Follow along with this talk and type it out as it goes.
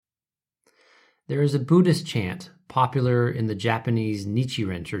There is a Buddhist chant popular in the Japanese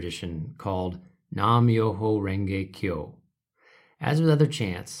Nichiren tradition called Nam-myoho Renge Kyo. As with other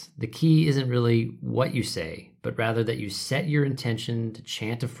chants, the key isn't really what you say, but rather that you set your intention to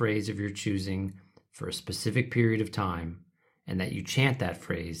chant a phrase of your choosing for a specific period of time, and that you chant that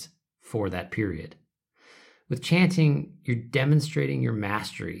phrase for that period. With chanting, you're demonstrating your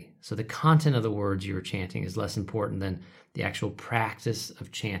mastery, so the content of the words you are chanting is less important than the actual practice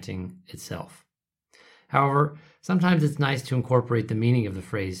of chanting itself. However, sometimes it's nice to incorporate the meaning of the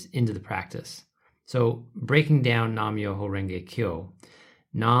phrase into the practice. So, breaking down Nam-myoho Renge Kyo,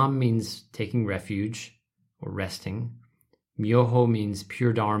 Nam means taking refuge or resting. Myoho means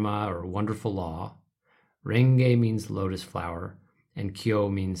pure dharma or wonderful law. Renge means lotus flower, and Kyo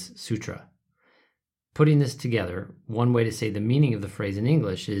means sutra. Putting this together, one way to say the meaning of the phrase in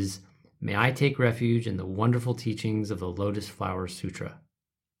English is, may I take refuge in the wonderful teachings of the Lotus Flower Sutra.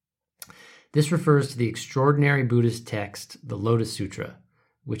 This refers to the extraordinary Buddhist text, the Lotus Sutra,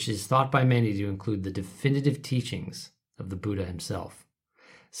 which is thought by many to include the definitive teachings of the Buddha himself.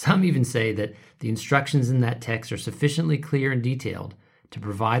 Some even say that the instructions in that text are sufficiently clear and detailed to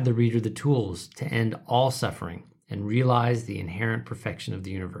provide the reader the tools to end all suffering and realize the inherent perfection of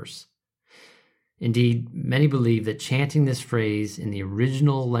the universe. Indeed, many believe that chanting this phrase in the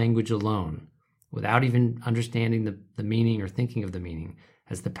original language alone, without even understanding the meaning or thinking of the meaning,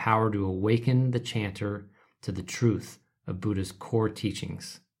 has the power to awaken the chanter to the truth of Buddha's core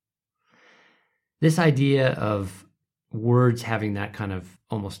teachings. This idea of words having that kind of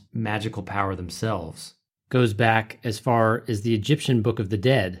almost magical power themselves goes back as far as the Egyptian Book of the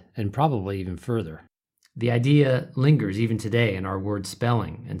Dead, and probably even further. The idea lingers even today in our word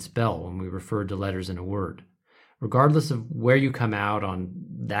spelling and spell when we refer to letters in a word. Regardless of where you come out on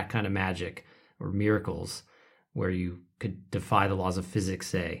that kind of magic or miracles, where you could defy the laws of physics,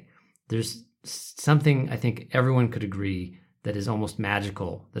 say, there's something I think everyone could agree that is almost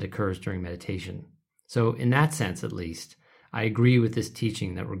magical that occurs during meditation. So in that sense, at least, I agree with this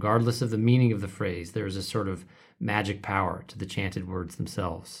teaching that regardless of the meaning of the phrase, there is a sort of magic power to the chanted words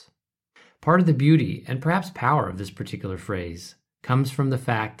themselves. Part of the beauty and perhaps power of this particular phrase comes from the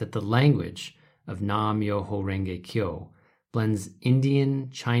fact that the language of Nam-myoho Renge Kyo blends Indian,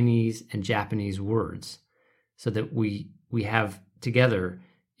 Chinese, and Japanese words, so that we have together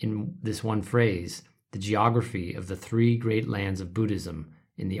in this one phrase the geography of the three great lands of Buddhism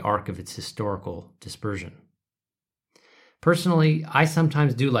in the arc of its historical dispersion. Personally, I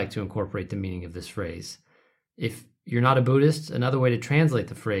sometimes do like to incorporate the meaning of this phrase. If you're not a Buddhist, another way to translate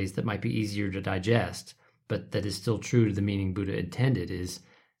the phrase that might be easier to digest, but that is still true to the meaning Buddha intended, is,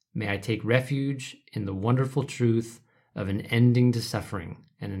 may I take refuge in the wonderful truth of an ending to suffering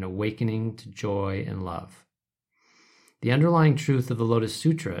and an awakening to joy and love. The underlying truth of the Lotus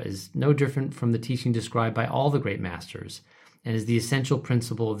Sutra is no different from the teaching described by all the great masters, and is the essential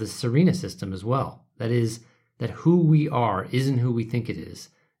principle of the Serena system as well. That is, that who we are isn't who we think it is,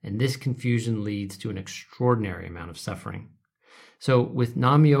 and this confusion leads to an extraordinary amount of suffering. So with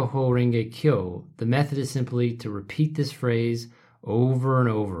Nam-myoho Renge Kyo, the method is simply to repeat this phrase over and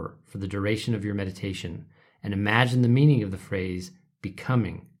over for the duration of your meditation, and imagine the meaning of the phrase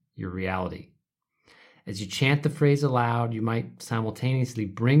becoming your reality. As you chant the phrase aloud, you might simultaneously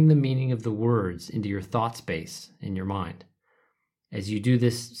bring the meaning of the words into your thought space in your mind. As you do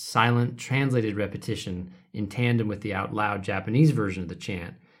this silent, translated repetition in tandem with the out loud Japanese version of the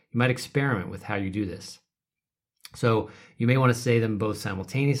chant, you might experiment with how you do this. So you may want to say them both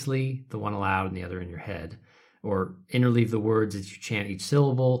simultaneously, the one aloud and the other in your head, or interleave the words as you chant each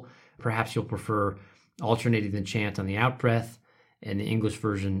syllable. Perhaps you'll prefer alternating the chant on the out breath and the English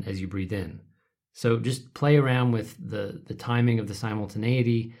version as you breathe in. So just play around with the timing of the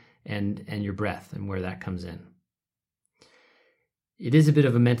simultaneity and your breath and where that comes in. It is a bit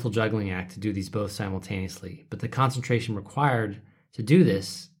of a mental juggling act to do these both simultaneously, but the concentration required to do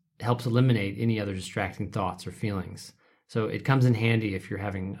this helps eliminate any other distracting thoughts or feelings. So it comes in handy if you're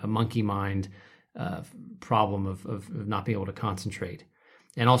having a monkey mind problem of not being able to concentrate.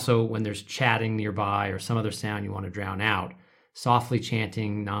 And also when there's chatting nearby or some other sound you want to drown out, softly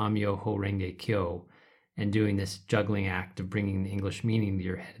chanting Nam-myoho Renge Kyo and doing this juggling act of bringing the English meaning to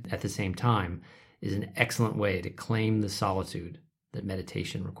your head at the same time is an excellent way to claim the solitude that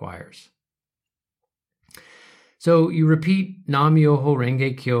meditation requires. So you repeat Nam-myoho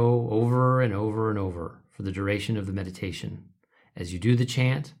Renge Kyo over and over and over for the duration of the meditation. As you do the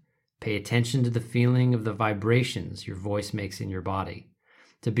chant, pay attention to the feeling of the vibrations your voice makes in your body.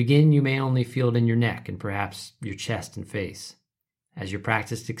 To begin, you may only feel it in your neck and perhaps your chest and face. As your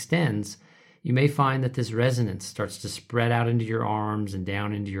practice extends, you may find that this resonance starts to spread out into your arms and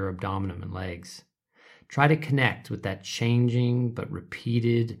down into your abdomen and legs. Try to connect with that changing but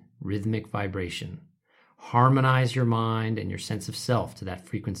repeated rhythmic vibration. Harmonize your mind and your sense of self to that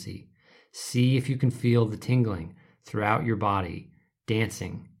frequency. See if you can feel the tingling throughout your body,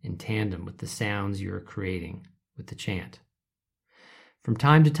 dancing in tandem with the sounds you are creating with the chant. From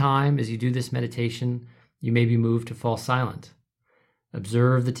time to time, as you do this meditation, you may be moved to fall silent.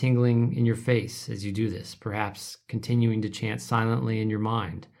 Observe the tingling in your face as you do this, perhaps continuing to chant silently in your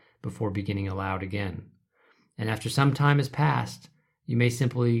mind before beginning aloud again. And after some time has passed, you may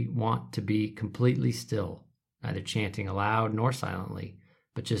simply want to be completely still, neither chanting aloud nor silently,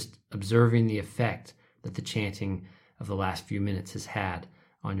 but just observing the effect that the chanting of the last few minutes has had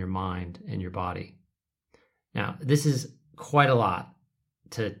on your mind and your body. Now, this is quite a lot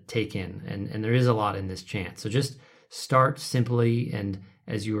to take in, and there is a lot in this chant. So just start simply, and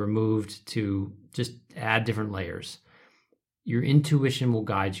as you are moved to just add different layers. Your intuition will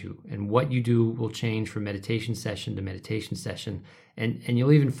guide you, and what you do will change from meditation session to meditation session. And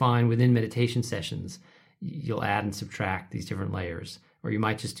you'll even find within meditation sessions, you'll add and subtract these different layers, or you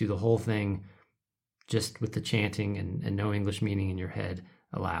might just do the whole thing just with the chanting and no English meaning in your head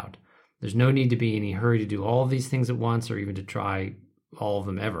aloud. There's no need to be in any hurry to do all of these things at once, or even to try all of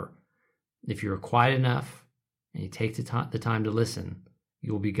them ever. If you're quiet enough and you take the time to listen,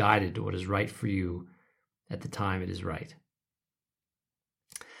 you will be guided to what is right for you at the time it is right.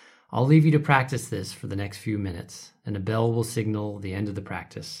 I'll leave you to practice this for the next few minutes, and a bell will signal the end of the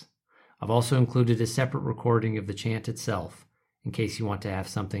practice. I've also included a separate recording of the chant itself, in case you want to have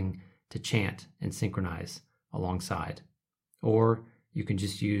something to chant and synchronize alongside. Or you can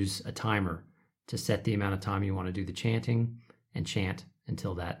just use a timer to set the amount of time you want to do the chanting and chant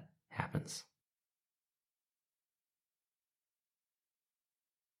until that happens.